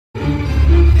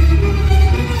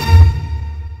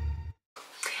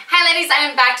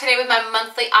am back today with my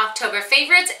monthly October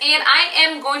favorites, and I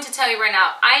am going to tell you right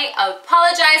now, I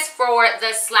apologize for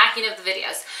the slacking of the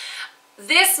videos.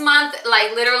 This month,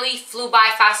 like, literally flew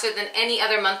by faster than any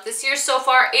other month this year so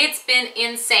far. It's been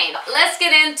insane. Let's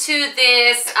get into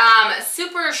this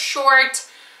super short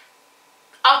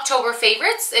October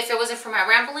favorites. If it wasn't for my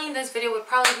rambling, this video would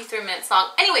probably be 3 minutes long.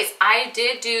 Anyways, I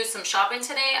did do some shopping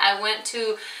today. I went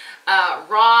to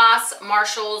Ross,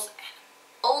 Marshalls,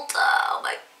 and Ulta. Oh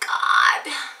my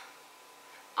god.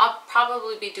 I'll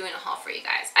probably be doing a haul for you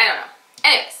guys. I don't know.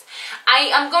 Anyways,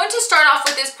 I am going to start off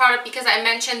with this product because I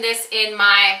mentioned this in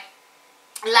my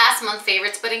last month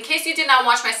favorites, but in case you did not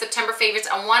watch my September favorites,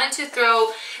 I wanted to throw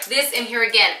this in here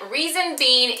again. Reason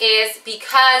being is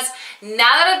because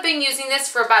now that I've been using this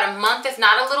for about a month, if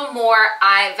not a little more,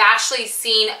 I've actually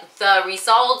seen the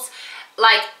results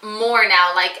like more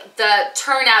now, like the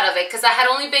turnout of it, because I had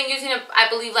only been using it, I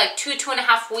believe, like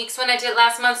 2.5 weeks when I did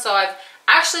last month. So I've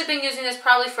actually been using this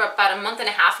probably for about a month and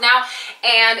a half now,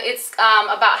 and it's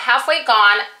about halfway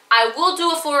gone. I will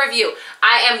do a full review.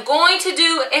 I am going to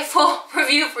do a full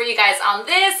review for you guys on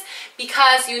this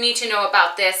because you need to know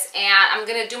about this, and I'm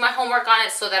gonna do my homework on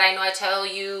it so that I know I tell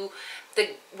you the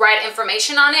right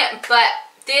information on it. But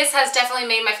this has definitely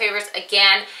made my favorites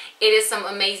again. It is some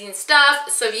amazing stuff.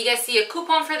 So if you guys see a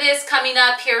coupon for this coming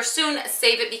up here soon,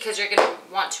 save it because you're gonna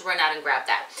want to run out and grab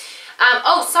that.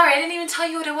 Oh, sorry, I didn't even tell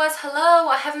you what it was. Hello,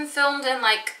 I haven't filmed in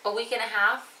like a week and a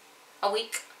half. A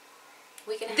week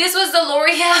and a half. This was the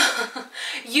L'Oreal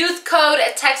Youth Code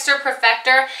Texture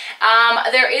Perfector.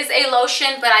 There is a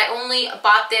lotion, but I only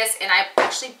bought this, and I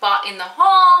actually bought in the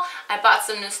haul. I bought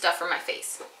some new stuff for my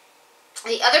face.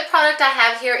 The other product I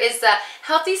have here is the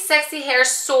Healthy Sexy Hair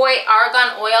Soy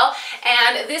Argan Oil,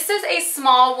 and this is a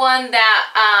small one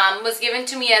that was given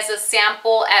to me as a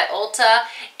sample at Ulta,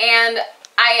 and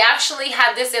I actually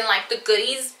had this in like the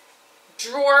goodies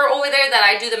drawer over there that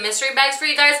I do the mystery bags for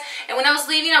you guys. And when I was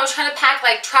leaving, I was trying to pack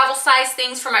like travel size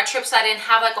things for my trip, so I didn't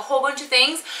have like a whole bunch of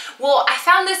things. Well, I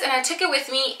found this and I took it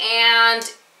with me, and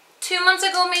 2 months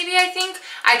ago maybe, I think,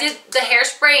 I did the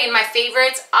hairspray in my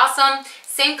favorites. Awesome.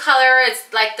 Same color.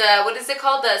 It's like the, what is it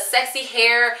called? The Sexy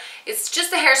Hair. It's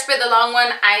just the hairspray, the long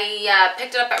one. I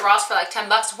picked it up at Ross for like 10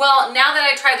 bucks. Well, now that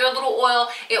I tried their little oil,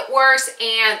 it works,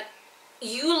 and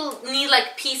you need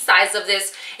like pea size of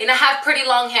this, and I have pretty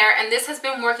long hair, and this has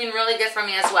been working really good for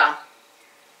me as well.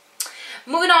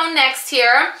 Moving on next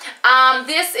here,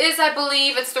 this is, I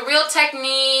believe it's the Real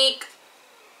Technique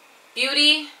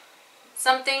Beauty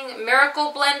something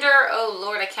Miracle Blender. Oh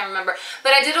Lord, I can't remember,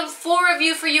 but I did a full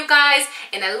review for you guys,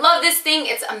 and I love this thing.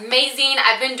 It's amazing.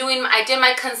 I did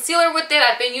my concealer with it.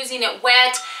 I've been using it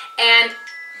wet, and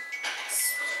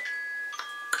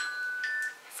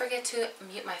forget to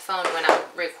mute my phone when I'm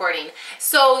recording.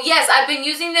 So yes, I've been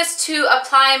using this to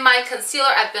apply my concealer.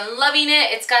 I've been loving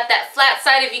it. It's got that flat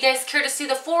side. If you guys care to see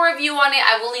the full review on it,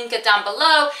 I will link it down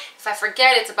below. If I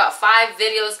forget, it's about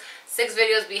 6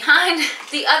 videos behind.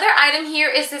 The other item here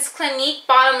is this Clinique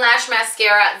Bottom Lash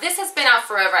Mascara. This has been out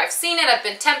forever. I've seen it, I've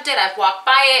been tempted, I've walked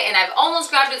by it, and I've almost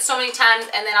grabbed it so many times,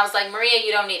 and then I was like, Maria,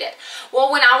 you don't need it. Well,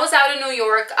 when I was out in New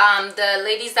York, the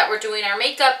ladies that were doing our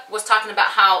makeup was talking about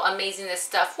how amazing this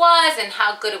stuff was and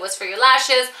how good it was for your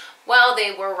lashes. Well,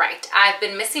 they were right. I've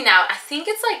been missing out. I think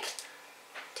it's like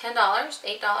 $10,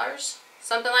 $8.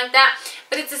 Something like that.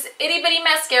 But it's this itty bitty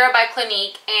mascara by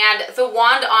Clinique, and the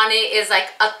wand on it is like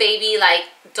a baby like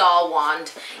doll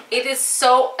wand. It is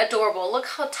so adorable. Look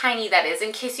how tiny that is.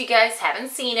 In case you guys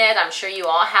haven't seen it, I'm sure you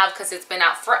all have because it's been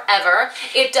out forever.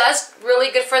 It does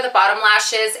really good for the bottom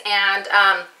lashes, and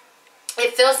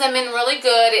it fills them in really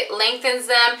good. It lengthens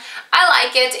them. I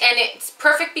like it, and it's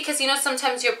perfect because, you know,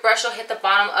 sometimes your brush will hit the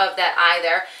bottom of that eye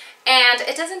there, and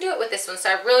it doesn't do it with this one,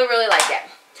 so I really, really like it.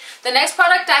 The next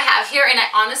product I have here, and I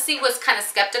honestly was kind of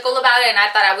skeptical about it, and I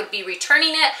thought I would be returning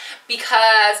it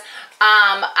because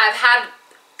I've had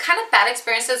kind of bad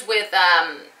experiences with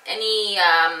any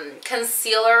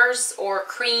concealers or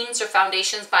creams or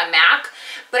foundations by MAC,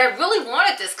 but I really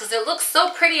wanted this because it looks so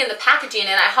pretty in the packaging,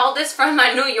 and I hauled this from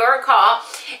my New York haul,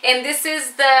 and this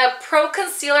is the Pro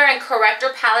Concealer and Corrector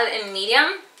Palette in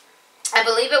medium. I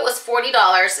believe it was $40.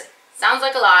 Sounds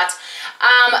like a lot,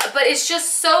 but it's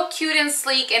just so cute and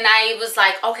sleek, and I was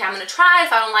like, okay, I'm gonna try.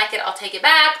 If I don't like it, I'll take it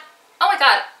back. Oh my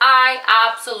god, I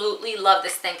absolutely love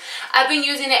this thing. I've been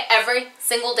using it every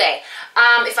single day.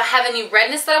 If I have any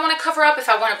redness that I want to cover up, if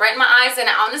I want to brighten my eyes, and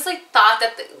I honestly thought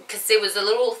that, because it was a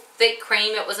little thick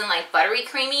cream, it wasn't like buttery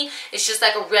creamy, it's just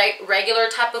like a regular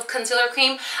type of concealer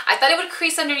cream, I thought it would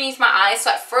crease underneath my eyes. So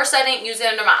at first I didn't use it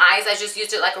under my eyes, I just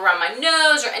used it like around my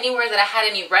nose or anywhere that I had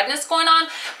any redness going on.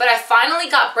 But I finally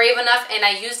got brave enough and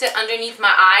I used it underneath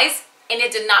my eyes, and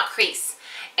it did not crease.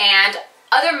 And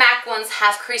other MAC ones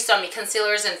have creased on me,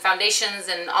 concealers and foundations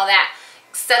and all that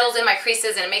settles in my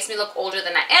creases and it makes me look older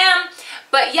than I am.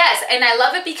 But yes, and I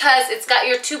love it because it's got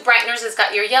your two brighteners. It's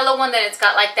got your yellow one, then it's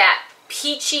got like that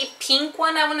peachy pink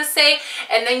one, I want to say,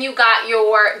 and then you got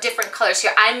your different colors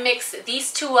here. I mixed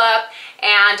these two up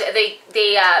and they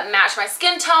match my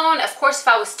skin tone. Of course, if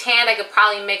I was tanned, I could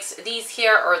probably mix these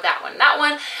here or that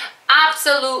one.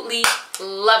 Absolutely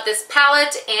love this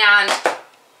palette, and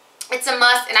it's a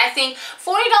must. And I think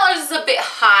 $40 is a bit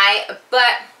high,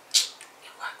 but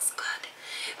it works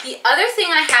good. The other thing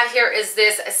I have here is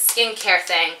this skincare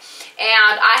thing,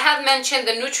 and I have mentioned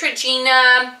the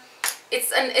Neutrogena.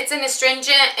 It's an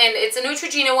astringent, and it's a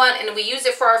Neutrogena one, and we use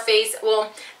it for our face.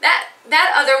 Well,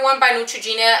 that other one by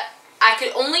Neutrogena, I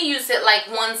could only use it like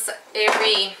once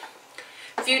every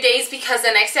few days, because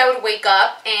the next day I would wake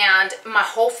up and my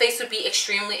whole face would be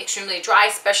extremely dry,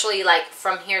 especially like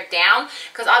from here down,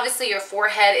 because obviously your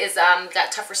forehead is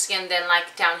got tougher skin than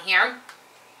like down here.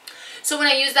 So when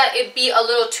I use that, it'd be a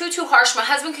little too harsh. My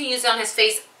husband can use it on his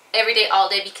face every day, all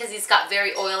day, because he's got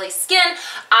very oily skin.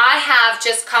 I have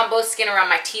just combo skin around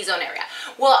my T-zone area.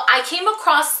 Well, I came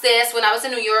across this when I was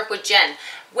in New York with Jen.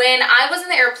 When I was in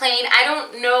the airplane, I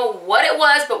don't know what it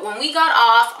was, but when we got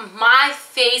off, my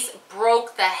face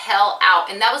broke the hell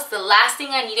out. And that was the last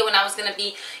thing I needed when I was going to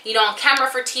be, you know, on camera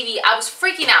for TV. I was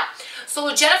freaking out.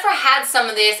 So Jennifer had some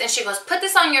of this, and she goes, put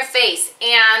this on your face.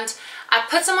 And I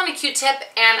put some on a Q-tip,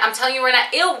 and I'm telling you right now,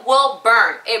 it will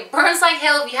burn. It burns like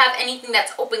hell if you have anything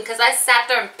that's open, because I sat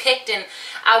there and picked, and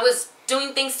I was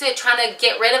doing things to it, trying to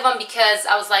get rid of them, because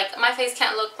I was like, my face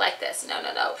can't look like this. No.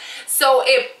 So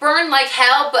it burned like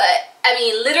hell, but I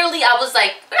mean, literally, I was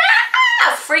like,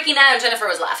 freaking out, and Jennifer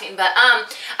was laughing. But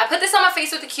I put this on my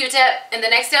face with a Q-tip, and the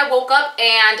next day I woke up,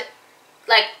 and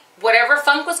like, whatever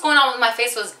funk was going on with my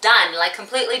face was done, like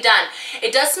completely done.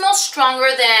 It does smell stronger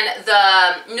than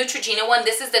the Neutrogena one.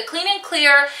 This is the Clean and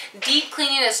Clear Deep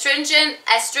Cleaning Astringent,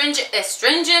 I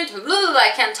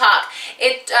can't talk.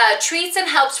 It treats and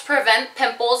helps prevent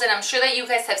pimples, and I'm sure that you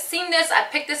guys have seen this. I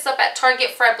picked this up at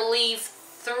Target for, I believe,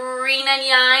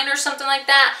 $3.99 or something like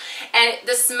that, and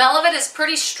the smell of it is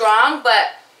pretty strong, but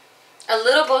a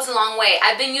little goes a long way.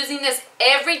 I've been using this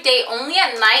every day, only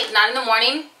at night, not in the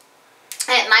morning.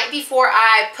 At night before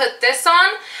I put this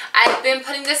on, I've been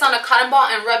putting this on a cotton ball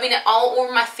and rubbing it all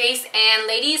over my face, and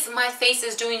ladies, my face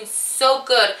is doing so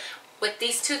good with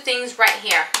these two things right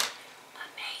here.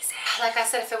 Amazing. Like I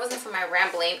said, if it wasn't for my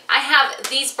rambling, I have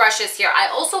these brushes here. I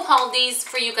also hauled these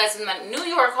for you guys in my New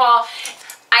York haul.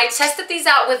 I tested these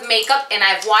out with makeup and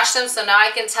I've washed them, so now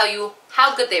I can tell you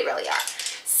how good they really are.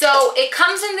 So it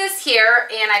comes in this here,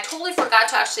 and I totally forgot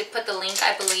to actually put the link,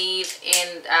 I believe,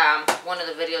 in one of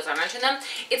the videos I mentioned them.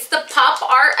 It's the Pop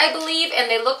Art, I believe, and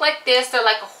they look like this. They're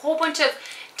like a whole bunch of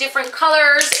different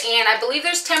colors, and I believe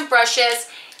there's 10 brushes,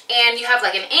 and you have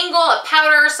like an angle, a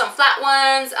powder, some flat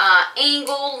ones,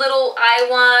 angle, little eye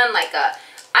one, like a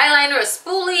eyeliner, a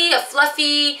spoolie, a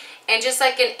fluffy, and just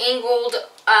like an angled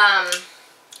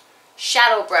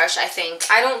shadow brush, I think.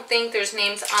 I don't think there's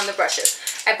names on the brushes.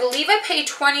 I believe I paid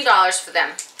 $20 for them.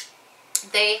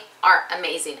 They are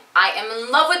amazing. I am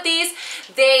in love with these.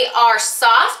 They are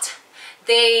soft.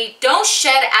 They don't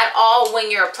shed at all when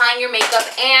you're applying your makeup,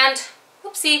 and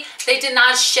whoopsie, they did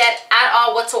not shed at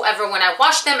all whatsoever when I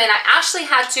washed them, and I actually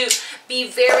had to be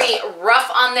very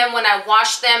rough on them when I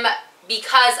washed them,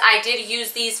 because I did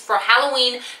use these for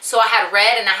Halloween. So I had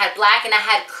red and I had black and I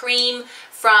had cream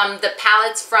from the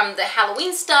palettes from the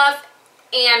Halloween stuff,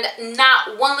 and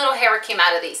not one little hair came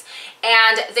out of these,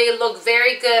 and they look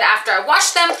very good after I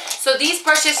wash them. So these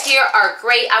brushes here are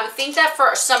great. I would think that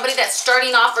for somebody that's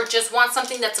starting off or just wants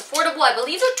something that's affordable, I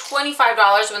believe they're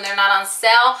 $25 when they're not on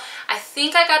sale. I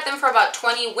think I got them for about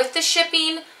 $20 with the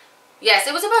shipping. Yes,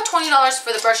 it was about $20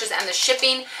 for the brushes and the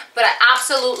shipping, but I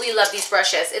absolutely love these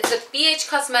brushes. It's a BH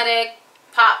Cosmetic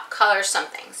Pop Color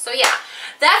something. So yeah,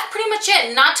 that's pretty much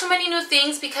it. Not too many new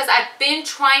things, because I've been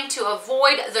trying to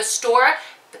avoid the store,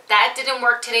 but that didn't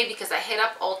work today because I hit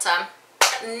up Ulta.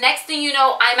 Next thing you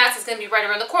know, IMATS is going to be right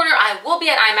around the corner. I will be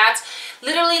at IMATS.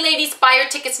 Literally, ladies, buy your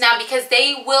tickets now, because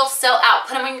they will sell out.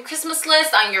 Put them on your Christmas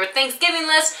list, on your Thanksgiving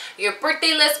list, your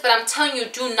birthday list, but I'm telling you,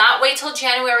 do not wait till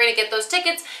January to get those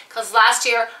tickets, because last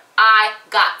year I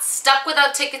got stuck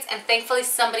without tickets, and thankfully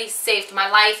somebody saved my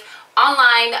life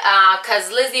online,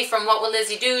 because Lizzie from What Will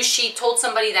Lizzie Do, she told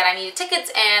somebody that I needed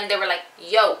tickets, and they were like,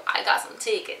 yo, I got some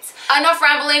tickets. Enough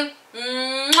rambling.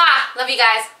 Mwah! Love you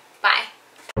guys. Bye.